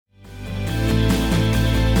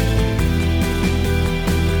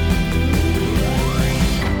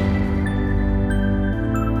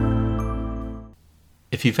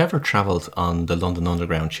If you've ever travelled on the London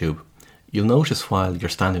Underground tube, you'll notice while you're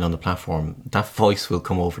standing on the platform, that voice will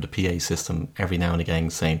come over the PA system every now and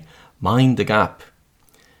again saying, "Mind the gap."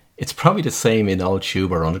 It's probably the same in all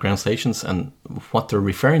tube or underground stations, and what they're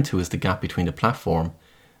referring to is the gap between the platform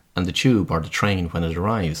and the tube or the train when it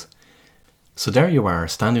arrives. So there you are,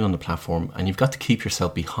 standing on the platform, and you've got to keep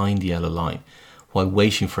yourself behind the yellow line while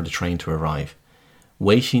waiting for the train to arrive.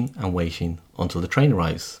 Waiting and waiting until the train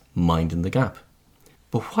arrives, minding the gap.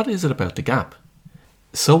 But what is it about the gap?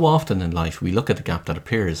 So often in life we look at the gap that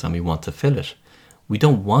appears and we want to fill it. We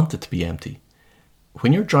don't want it to be empty.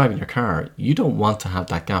 When you're driving your car, you don't want to have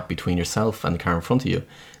that gap between yourself and the car in front of you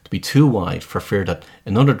to be too wide for fear that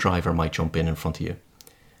another driver might jump in front of you.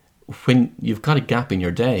 When you've got a gap in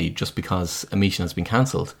your day just because a meeting has been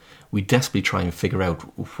cancelled, we desperately try and figure out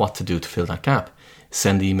what to do to fill that gap.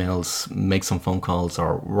 Send emails, make some phone calls,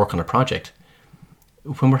 or work on a project.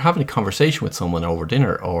 When we're having a conversation with someone over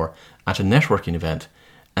dinner or at a networking event,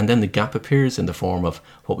 and then the gap appears in the form of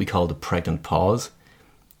what we call the pregnant pause,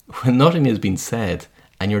 when nothing has been said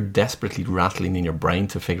and you're desperately rattling in your brain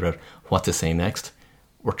to figure out what to say next,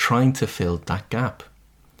 we're trying to fill that gap.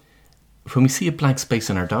 When we see a blank space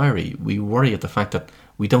in our diary, we worry at the fact that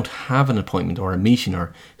we don't have an appointment or a meeting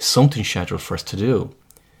or something scheduled for us to do.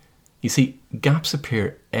 You see, gaps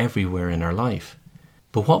appear everywhere in our life.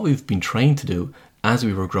 But what we've been trained to do as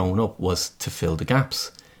we were growing up was to fill the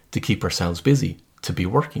gaps, to keep ourselves busy, to be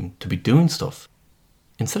working, to be doing stuff.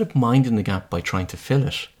 Instead of minding the gap by trying to fill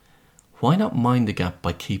it, why not mind the gap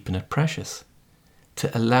by keeping it precious?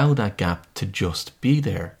 To allow that gap to just be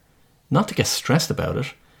there. Not to get stressed about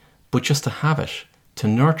it, but just to have it, to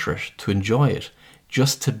nurture it, to enjoy it,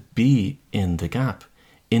 just to be in the gap,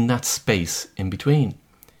 in that space in between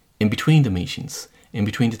the meetings, in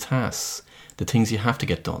between the tasks, the things you have to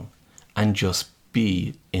get done, and just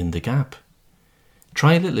be in the gap.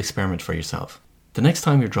 Try a little experiment for yourself. The next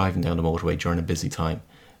time you're driving down the motorway during a busy time,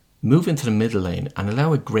 move into the middle lane and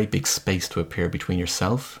allow a great big space to appear between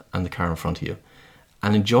yourself and the car in front of you,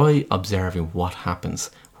 and enjoy observing what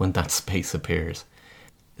happens when that space appears.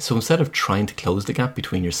 So instead of trying to close the gap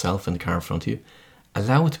between yourself and the car in front of you,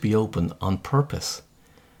 allow it to be open on purpose.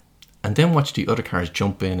 And then watch the other cars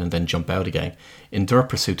jump in and then jump out again in their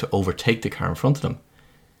pursuit to overtake the car in front of them.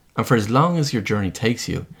 And for as long as your journey takes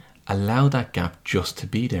you, allow that gap just to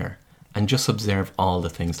be there and just observe all the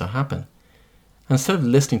things that happen. And instead of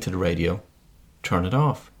listening to the radio, turn it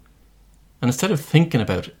off. And instead of thinking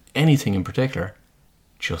about anything in particular,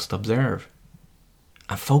 just observe.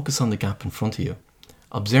 And focus on the gap in front of you.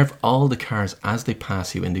 Observe all the cars as they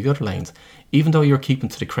pass you in the other lanes. Even though you're keeping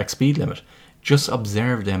to the correct speed limit, just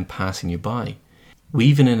observe them passing you by,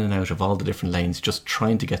 weaving in and out of all the different lanes, just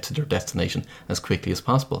trying to get to their destination as quickly as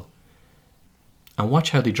possible. And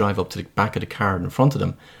watch how they drive up to the back of the car in front of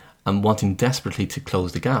them and wanting desperately to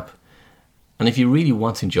close the gap. And if you really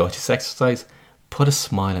want to enjoy this exercise, put a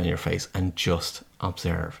smile on your face and just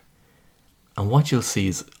observe. And what you'll see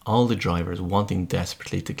is all the drivers wanting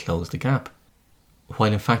desperately to close the gap,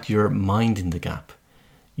 while in fact you're minding the gap.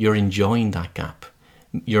 You're enjoying that gap.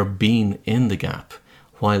 You're being in the gap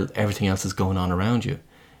while everything else is going on around you.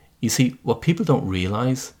 You see, what people don't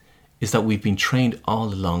realise is that we've been trained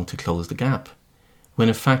all along to close the gap, when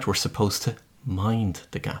in fact we're supposed to mind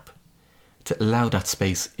the gap, to allow that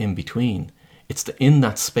space in between. It's in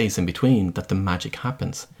that space in between that the magic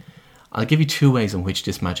happens. I'll give you 2 ways in which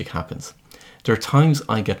this magic happens. There are times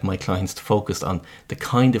I get my clients focused on the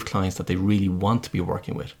kind of clients that they really want to be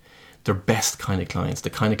working with, their best kind of clients,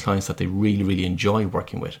 the kind of clients that they really, really enjoy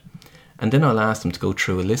working with. And then I'll ask them to go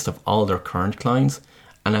through a list of all their current clients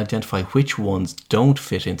and identify which ones don't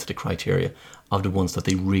fit into the criteria of the ones that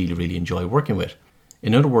they really, really enjoy working with.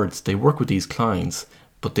 In other words, they work with these clients,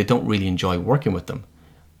 but they don't really enjoy working with them.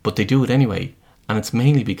 But they do it anyway, and it's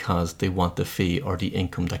mainly because they want the fee or the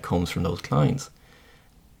income that comes from those clients.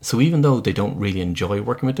 So even though they don't really enjoy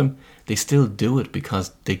working with them, they still do it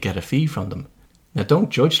because they get a fee from them. Now don't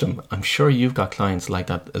judge them, I'm sure you've got clients like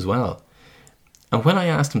that as well. And when I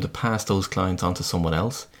ask them to pass those clients on to someone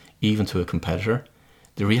else, even to a competitor,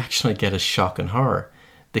 the reaction I get is shock and horror.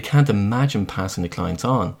 They can't imagine passing the clients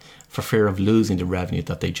on for fear of losing the revenue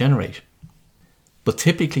that they generate. But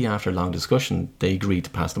typically after a long discussion, they agree to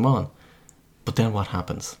pass them on. But then what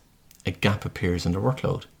happens? A gap appears in their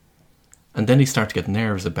workload. And then they start to get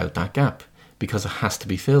nervous about that gap because it has to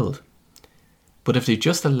be filled. But if they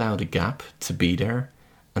just allow the gap to be there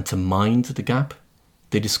and to mind the gap,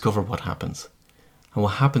 they discover what happens. And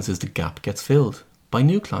what happens is the gap gets filled by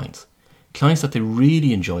new clients. Clients that they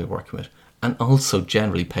really enjoy working with and also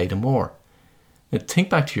generally pay them more. Now think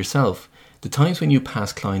back to yourself. The times when you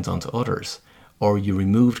pass clients on to others or you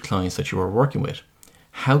removed clients that you were working with,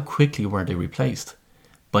 how quickly were they replaced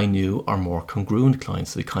by new or more congruent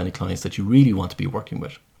clients, the kind of clients that you really want to be working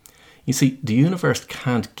with? You see, the universe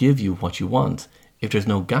can't give you what you want if there's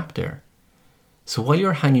no gap there. So while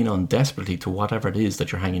you're hanging on desperately to whatever it is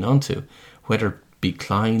that you're hanging on to, whether it be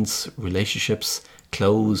clients, relationships,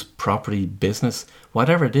 clothes, property, business,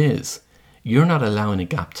 whatever it is, you're not allowing a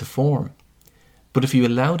gap to form. But if you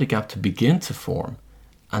allow the gap to begin to form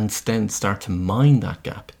and then start to mine that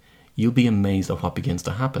gap, you'll be amazed at what begins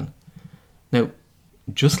to happen. Now,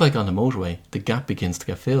 just like on the motorway, the gap begins to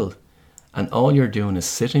get filled. And all you're doing is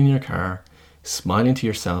sitting in your car, smiling to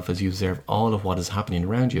yourself as you observe all of what is happening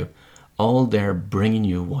around you, all there bringing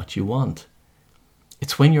you what you want.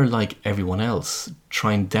 It's when you're like everyone else,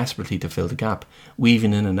 trying desperately to fill the gap,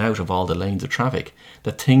 weaving in and out of all the lanes of traffic,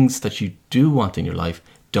 that things that you do want in your life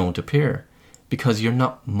don't appear, because you're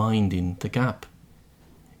not minding the gap.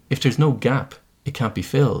 If there's no gap, it can't be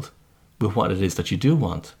filled with what it is that you do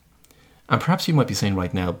want. And perhaps you might be saying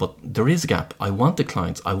right now, but there is a gap. I want the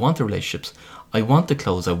clients, I want the relationships, I want the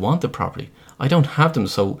clothes, I want the property. I don't have them,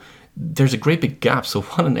 so there's a great big gap. So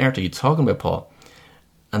what on earth are you talking about, Paul?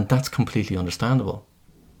 And that's completely understandable.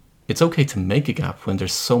 It's okay to make a gap when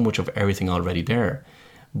there's so much of everything already there.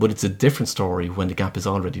 But it's a different story when the gap is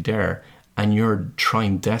already there and you're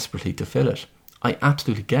trying desperately to fill it. I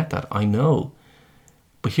absolutely get that, I know.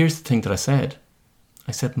 But here's the thing that I said.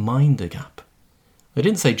 I said mind the gap. I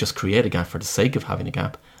didn't say just create a gap for the sake of having a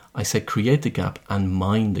gap. I said create the gap and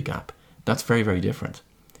mind the gap. That's very, very different.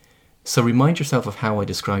 So remind yourself of how I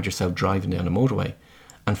described yourself driving down a motorway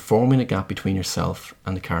and forming a gap between yourself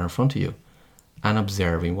and the car in front of you and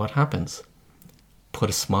observing what happens. Put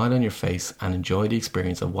a smile on your face and enjoy the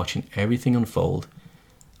experience of watching everything unfold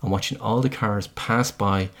and watching all the cars pass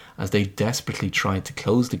by as they desperately try to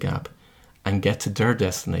close the gap and get to their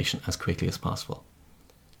destination as quickly as possible.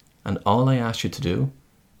 And all I asked you to do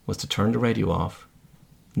was to turn the radio off,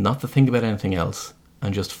 not to think about anything else,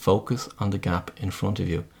 and just focus on the gap in front of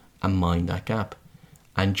you and mind that gap.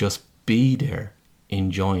 And just be there,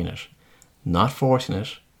 enjoying it. Not forcing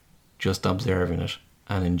it, just observing it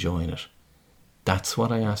and enjoying it. That's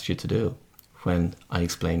what I asked you to do when I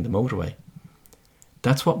explained the motorway.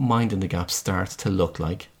 That's what minding the gap starts to look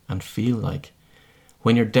like and feel like.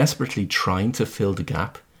 When you're desperately trying to fill the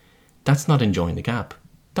gap, that's not enjoying the gap.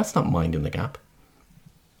 That's not minding the gap.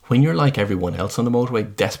 When you're like everyone else on the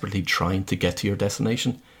motorway, desperately trying to get to your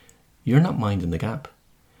destination, you're not minding the gap.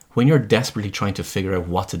 When you're desperately trying to figure out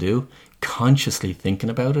what to do, consciously thinking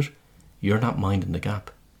about it, you're not minding the gap.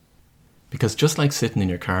 Because just like sitting in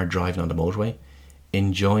your car driving on the motorway,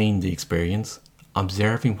 enjoying the experience,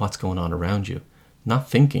 observing what's going on around you, not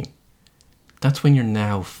thinking, that's when you're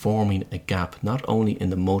now forming a gap not only in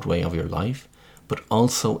the motorway of your life, but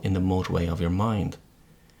also in the motorway of your mind.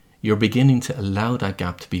 You're beginning to allow that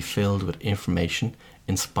gap to be filled with information,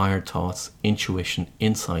 inspired thoughts, intuition,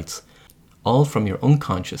 insights, all from your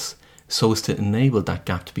unconscious, so as to enable that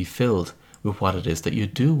gap to be filled with what it is that you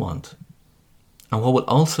do want. And what will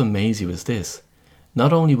also amaze you is this.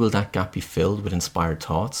 Not only will that gap be filled with inspired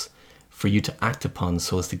thoughts for you to act upon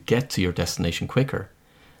so as to get to your destination quicker,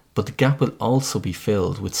 but the gap will also be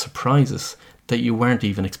filled with surprises that you weren't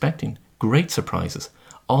even expecting. Great surprises,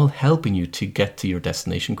 all helping you to get to your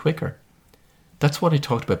destination quicker. That's what I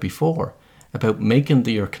talked about before, about making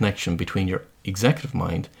your connection between your executive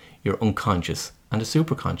mind, your unconscious, and the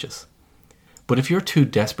superconscious. But if you're too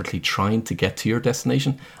desperately trying to get to your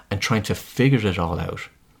destination and trying to figure it all out,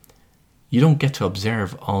 you don't get to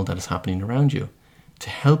observe all that is happening around you to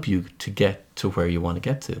help you to get to where you want to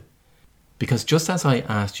get to. Because just as I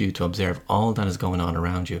asked you to observe all that is going on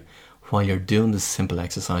around you while you're doing this simple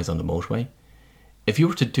exercise on the motorway, if you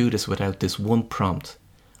were to do this without this one prompt,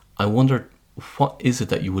 I wonder what is it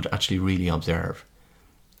that you would actually really observe?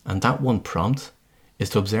 And that one prompt is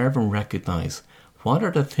to observe and recognize what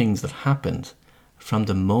are the things that happened from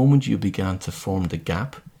the moment you began to form the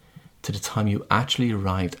gap to the time you actually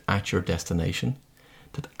arrived at your destination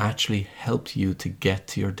that actually helped you to get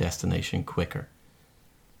to your destination quicker.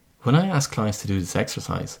 When I ask clients to do this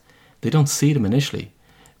exercise, they don't see them initially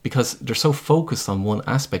because they're so focused on one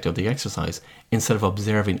aspect of the exercise instead of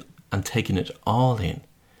observing and taking it all in.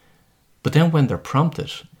 But then when they're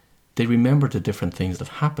prompted, they remember the different things that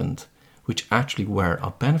happened which actually were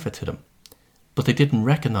of benefit to them, but they didn't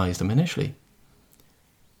recognize them initially.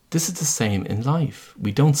 This is the same in life.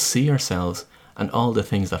 We don't see ourselves and all the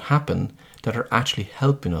things that happen that are actually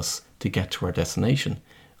helping us to get to our destination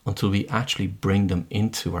until we actually bring them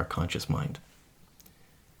into our conscious mind.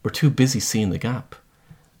 We're too busy seeing the gap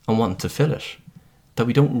and wanting to fill it that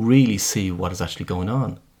we don't really see what is actually going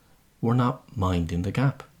on. we're not minding the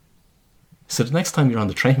gap. So the next time you're on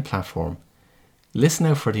the train platform, listen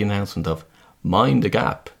out for the announcement of mind the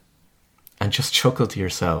gap and just chuckle to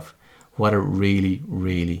yourself what it really,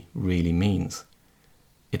 really, really means.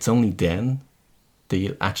 It's only then that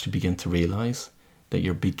you'll actually begin to realise that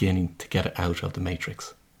you're beginning to get out of the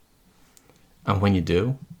matrix. And when you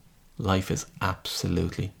do, life is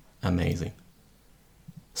absolutely amazing.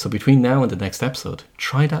 So between now and the next episode,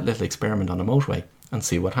 try that little experiment on the motorway and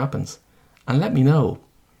see what happens. And let me know.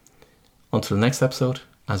 Until the next episode,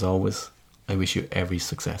 as always, I wish you every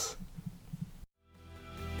success.